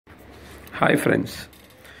Hi friends,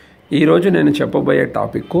 ఈరోజు నేను చెప్పబోయే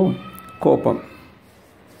టాపిక్ కోపం.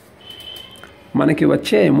 మనకి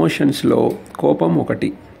వచ్చే ఎమోషన్స్లో కోపం ఒకటి.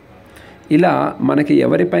 ఇలా మనకి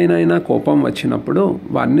ఎవరిపైనైనా కోపం వచ్చినప్పుడు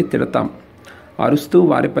వారిని తిడతాం, అరుస్తూ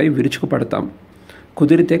వారిపై విరుచుకుపడతాం,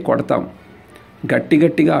 కుదిరితే కొడతాం,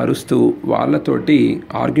 గట్టిగా అరుస్తూ వాళ్ళతోటి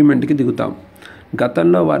ఆర్గ్యుమెంట్కి దిగుతాం.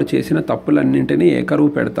 గతంలో వారు చేసిన తప్పులన్నింటినీ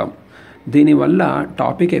ఏకరువు పెడతాం. దీనివల్ల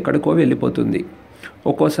టాపిక్ ఎక్కడికో వెళ్ళిపోతుంది.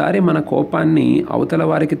 ఒక్కోసారి మన కోపాన్ని అవతల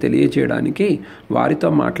వారికి తెలియజేయడానికి వారితో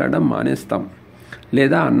మాట్లాడడం మానేస్తాం,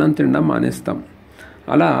 లేదా అన్నం తినడం మానేస్తాం.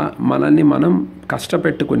 అలా మనల్ని మనం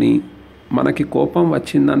కష్టపెట్టుకుని మనకి కోపం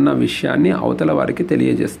వచ్చిందన్న విషయాన్ని అవతల వారికి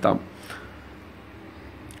తెలియజేస్తాం.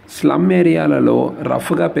 స్లమ్ ఏరియాలలో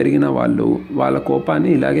రఫ్గా పెరిగిన వాళ్ళు వాళ్ళ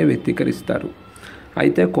కోపాన్ని ఇలాగే వ్యక్తీకరిస్తారు.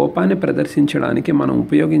 అయితే కోపాన్ని ప్రదర్శించడానికి మనం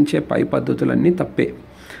ఉపయోగించే పై పద్ధతులన్నీ తప్పే.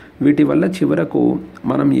 వీటి వల్ల చివరకు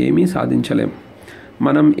మనం ఏమీ సాధించలేం.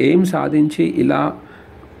 మనం ఏం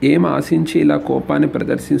ఆశించి ఇలా కోపాన్ని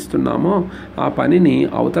ప్రదర్శిస్తున్నామో ఆ పనిని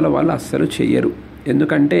అవతల వాళ్ళు అస్సలు చెయ్యరు.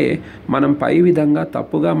 ఎందుకంటే మనం పై విధంగా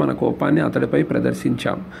తప్పుగా మన కోపాన్ని అతడిపై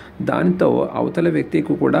ప్రదర్శించాం. దానితో అవతల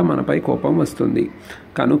వ్యక్తికి కూడా మనపై కోపం వస్తుంది.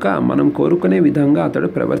 కనుక మనం కోరుకునే విధంగా అతడు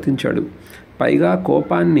ప్రవర్తించాడు. పైగా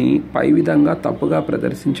కోపాన్ని పై విధంగా తప్పుగా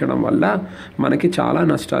ప్రదర్శించడం వల్ల మనకి చాలా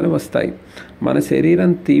నష్టాలు వస్తాయి. మన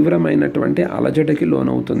శరీరం తీవ్రమైనటువంటి అలజడికి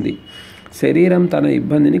లోనవుతుంది. శరీరం తన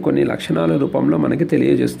ఇబ్బందిని కొన్ని లక్షణాల రూపంలో మనకి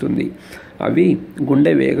తెలియజేస్తుంది. అవి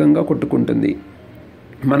గుండె వేగంగా కొట్టుకుంటుంది,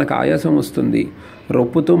 మనకు ఆయాసం వస్తుంది,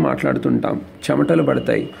 రొప్పుతూ మాట్లాడుతుంటాం, చెమటలు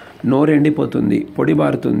పడతాయి, నోరెండిపోతుంది,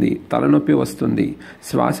 పొడిబారుతుంది, తలనొప్పి వస్తుంది,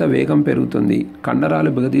 శ్వాస వేగం పెరుగుతుంది,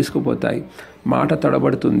 కండరాలు బిగదీసుకుపోతాయి, మాట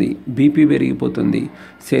తడబడుతుంది, బీపీ పెరిగిపోతుంది,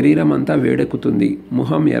 శరీరం అంతా వేడెక్కుతుంది,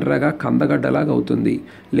 ముఖం ఎర్రగా కందగడ్డలాగా అవుతుంది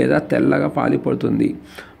లేదా తెల్లగా పాలిపోతుంది.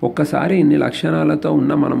 ఒక్కసారి ఇన్ని లక్షణాలతో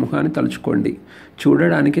ఉన్న మన ముఖాన్ని తలుచుకోండి.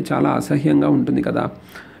 చూడడానికి చాలా అసహ్యంగా ఉంటుంది కదా.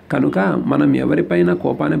 కనుక మనం ఎవరిపైన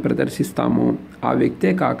కోపాన్ని ప్రదర్శిస్తామో ఆ వ్యక్తే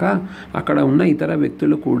కాక అక్కడ ఉన్న ఇతర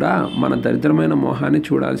వ్యక్తులు కూడా మన దరిద్రమైన మోహాన్ని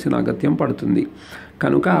చూడాల్సిన అగత్యం పడుతుంది.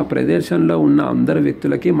 కనుక ఆ ప్రదేశంలో ఉన్న అందరి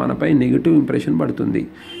వ్యక్తులకి మనపై నెగిటివ్ ఇంప్రెషన్ పడుతుంది.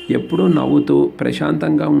 ఎప్పుడూ నవ్వుతూ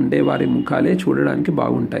ప్రశాంతంగా ఉండే వారి ముఖాలే చూడడానికి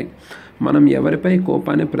బాగుంటాయి. మనం ఎవరిపై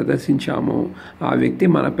కోపాన్ని ప్రదర్శించామో ఆ వ్యక్తి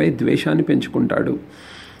మనపై ద్వేషాన్ని పెంచుకుంటాడు.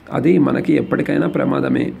 అది మనకి ఎప్పటికైనా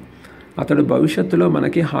ప్రమాదమే. అతడు భవిష్యత్తులో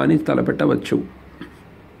మనకి హాని తలపెట్టవచ్చు.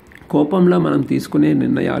 కోపంలో మనం తీసుకునే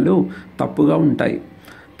నిర్ణయాలు తప్పుగా ఉంటాయి.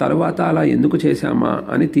 తర్వాత అలా ఎందుకు చేశామా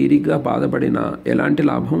అని తీరిగ్గా బాధపడినా ఎలాంటి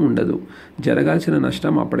లాభం ఉండదు. జరగాల్సిన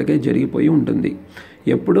నష్టం అప్పటికే జరిగిపోయి ఉంటుంది.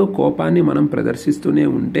 ఎప్పుడూ కోపాన్ని మనం ప్రదర్శిస్తూనే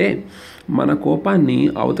ఉంటే మన కోపాన్ని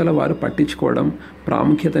అవతల వారు పట్టించుకోవడం,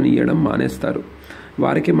 ప్రాముఖ్యతనియ్యడం మానేస్తారు.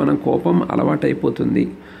 వారికి మన కోపం అలవాటైపోతుంది.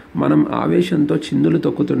 మనం ఆవేశంతో చిందులు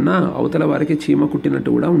తొక్కుతున్నా అవతల వారికి చీమ కుట్టినట్టు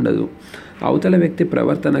కూడా ఉండదు. అవతల వ్యక్తి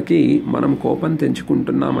ప్రవర్తనకి మనం కోపం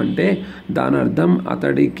తెంచుకుంటున్నామంటే దాని అర్థం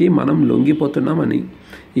అతడికి మనం లొంగిపోతున్నామని.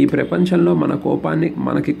 ఈ ప్రపంచంలో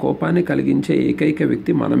మనకి కోపాన్ని కలిగించే ఏకైక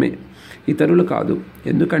వ్యక్తి మనమే, ఇతరులు కాదు.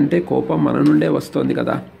 ఎందుకంటే కోపం మన నుండే వస్తోంది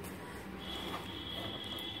కదా.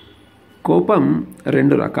 కోపం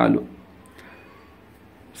 2 రకాలు: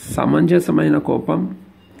 సమంజసమైన కోపం,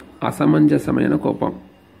 అసమంజసమైన కోపం.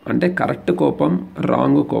 అంటే కరెక్ట్ కోపం,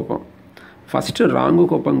 రాంగ్ కోపం. ఫస్ట్ రాంగ్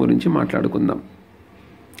కోపం గురించి మాట్లాడుకుందాం.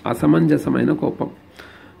 అసమంజసమైన కోపం.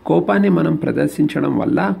 కోపాన్ని మనం ప్రదర్శించడం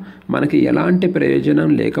వల్ల మనకి ఎలాంటి ప్రయోజనం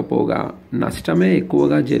లేకపోగా నష్టమే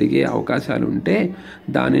ఎక్కువగా జరిగే అవకాశాలు ఉంటే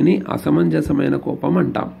దానిని అసమంజసమైన కోపం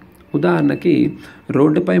అంటాం. ఉదాహరణకి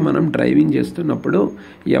రోడ్డుపై మనం డ్రైవింగ్ చేస్తున్నప్పుడు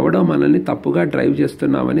ఎవడో మనల్ని తప్పుగా డ్రైవ్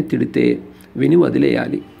చేస్తున్నామని తిడితే విని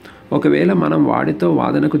వదిలేయాలి. ఒకవేళ మనం వాడితో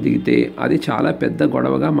వాదనకు దిగితే అది చాలా పెద్ద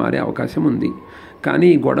గొడవగా మారే అవకాశం ఉంది. కానీ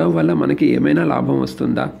ఈ గొడవ వల్ల మనకి ఏమైనా లాభం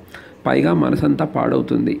వస్తుందా? పైగా మనసంతా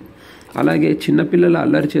పాడవుతుంది. అలాగే చిన్నపిల్లలు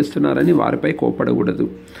అల్లరి చేస్తున్నారని వారిపై కోపడకూడదు.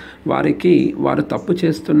 వారు తప్పు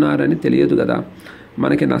చేస్తున్నారని తెలియదు కదా.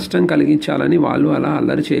 మనకి నష్టం కలిగించాలని వాళ్ళు అలా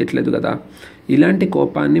అల్లరి చేయట్లేదు కదా. ఇలాంటి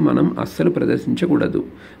కోపాన్ని మనం అస్సలు ప్రదర్శించకూడదు.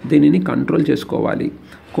 దీనిని కంట్రోల్ చేసుకోవాలి.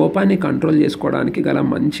 కోపాన్ని కంట్రోల్ చేసుకోవడానికి గల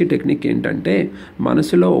మంచి టెక్నిక్ ఏంటంటే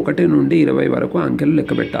మనసులో 1 నుండి 20 వరకు అంకెలు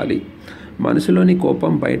లెక్కబెట్టాలి. మనసులోని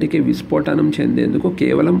కోపం బయటికి విస్ఫోటనం చెందేందుకు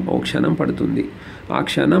కేవలం ఓ క్షణం పడుతుంది. ఆ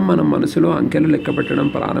క్షణం మనం మనసులో అంకెలు లెక్కబెట్టడం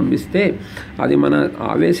ప్రారంభిస్తే అది మన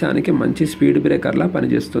ఆవేశానికి మంచి స్పీడ్ బ్రేకర్లా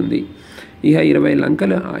పనిచేస్తుంది. ఇక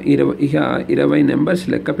 20 నెంబర్స్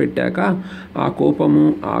లెక్క పెట్టాక ఆ కోపము,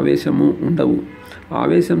 ఆవేశము ఉండవు.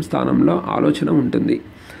 ఆవేశం స్థానంలో ఆలోచన ఉంటుంది.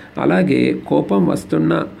 అలాగే కోపం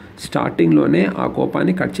వస్తున్న స్టార్టింగ్లోనే ఆ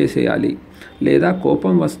కోపాన్ని కట్ చేసేయాలి. లేదా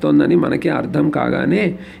కోపం వస్తోందని మనకి అర్థం కాగానే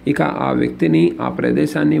ఇక ఆ వ్యక్తిని, ఆ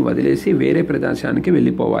ప్రదేశాన్ని వదిలేసి వేరే ప్రదేశానికి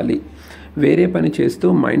వెళ్ళిపోవాలి. వేరే పని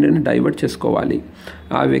చేస్తూ మైండ్ని డైవర్ట్ చేసుకోవాలి.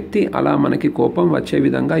 ఆ వ్యక్తి అలా మనకి కోపం వచ్చే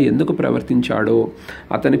విధంగా ఎందుకు ప్రవర్తించాడో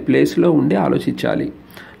అతని ప్లేస్లో ఉండి ఆలోచించాలి.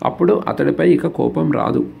 అప్పుడు అతడిపై ఇక కోపం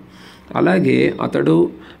రాదు. అలాగే అతడు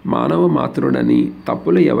మానవ మాతృడని,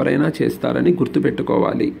 తప్పులు ఎవరైనా చేస్తారని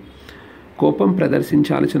గుర్తుపెట్టుకోవాలి. కోపం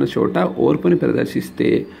ప్రదర్శించాల్సిన చోట ఓర్పుని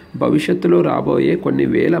ప్రదర్శిస్తే భవిష్యత్తులో రాబోయే కొన్ని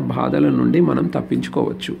వేల బాధల నుండి మనం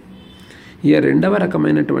తప్పించుకోవచ్చు. ఈ రెండవ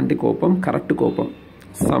రకమైనటువంటి కోపం కరెక్ట్ కోపం,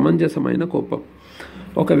 సమంజసమైన కోపం.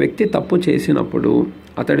 ఒక వ్యక్తి తప్పు చేసినప్పుడు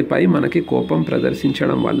అతడిపై మనకి కోపం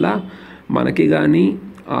ప్రదర్శించడం వల్ల మనకి కానీ,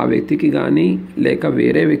 ఆ వ్యక్తికి కానీ, లేక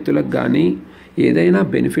వేరే వ్యక్తులకు కానీ ఏదైనా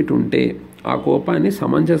బెనిఫిట్ ఉంటే ఆ కోపాన్ని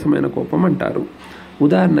సమంజసమైన కోపం అంటారు.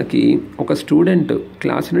 ఉదాహరణకి ఒక స్టూడెంట్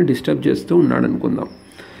క్లాస్ని డిస్టర్బ్ చేస్తూ ఉన్నాడు అనుకుందాం.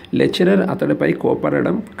 లెక్చరర్ అతడిపై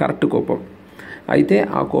కోపడడం కరెక్ట్ కోపం. అయితే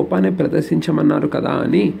ఆ కోపాన్ని ప్రదర్శించమన్నారు కదా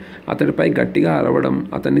అని అతడిపై గట్టిగా అరవడం,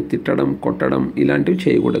 అతన్ని తిట్టడం, కొట్టడం ఇలాంటివి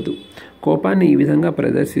చేయకూడదు. కోపాన్ని ఈ విధంగా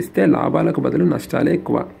ప్రదర్శిస్తే లాభాలకు బదులు నష్టాలే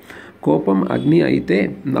ఎక్కువ. కోపం అగ్ని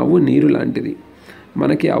అయితే నవ్వు నీరు లాంటిది.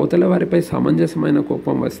 మనకి అవతల వారిపై సమంజసమైన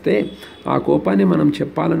కోపం వస్తే ఆ కోపాన్ని మనం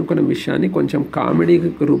చెప్పాలనుకున్న విషయాన్ని కొంచెం కామెడీ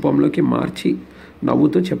రూపంలోకి మార్చి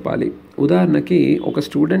నవ్వుతూ చెప్పాలి. ఉదాహరణకి ఒక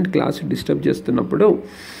స్టూడెంట్ క్లాస్ డిస్టర్బ్ చేస్తున్నప్పుడు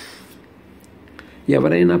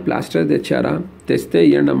ఎవరైనా ప్లాస్టర్ తెచ్చారా, తెస్తే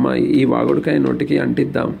ఇయ్యండమ్మా, ఈ వాగుడికాయ నోటికి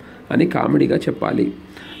అంటిద్దాం అని కామెడీగా చెప్పాలి.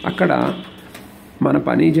 అక్కడ మన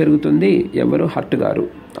పని జరుగుతుంది, ఎవరు హర్ట్ గారు,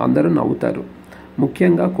 అందరూ నవ్వుతారు.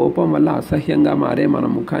 ముఖ్యంగా కోపం వల్ల అసహ్యంగా మారే మన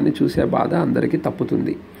ముఖాన్ని చూసే బాధ అందరికీ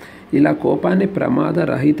తప్పుతుంది. ఇలా కోపాన్ని ప్రమాద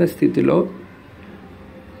రహిత స్థితిలో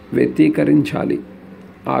వ్యక్తీకరించాలి.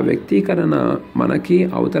 ఆ వ్యక్తీకరణ మనకి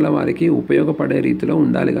అవతల వారికి ఉపయోగపడే రీతిలో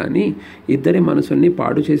ఉండాలి కానీ ఇద్దరి మనసుల్ని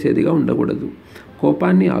పాడు చేసేదిగా ఉండకూడదు.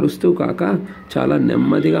 కోపాన్ని అరుస్తూ కాక చాలా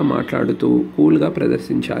నెమ్మదిగా మాట్లాడుతూ కూల్గా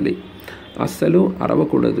ప్రదర్శించాలి. అస్సలు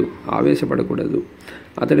అరవకూడదు, ఆవేశపడకూడదు.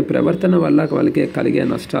 అతడి ప్రవర్తన వల్ల కలిగే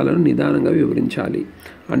నష్టాలను నిదానంగా వివరించాలి.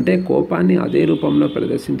 అంటే కోపాన్ని అదే రూపంలో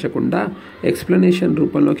ప్రదర్శించకుండా ఎక్స్ప్లెనేషన్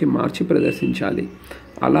రూపంలోకి మార్చి ప్రదర్శించాలి.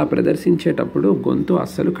 అలా ప్రదర్శించేటప్పుడు గొంతు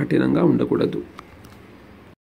అస్సలు కఠినంగా ఉండకూడదు.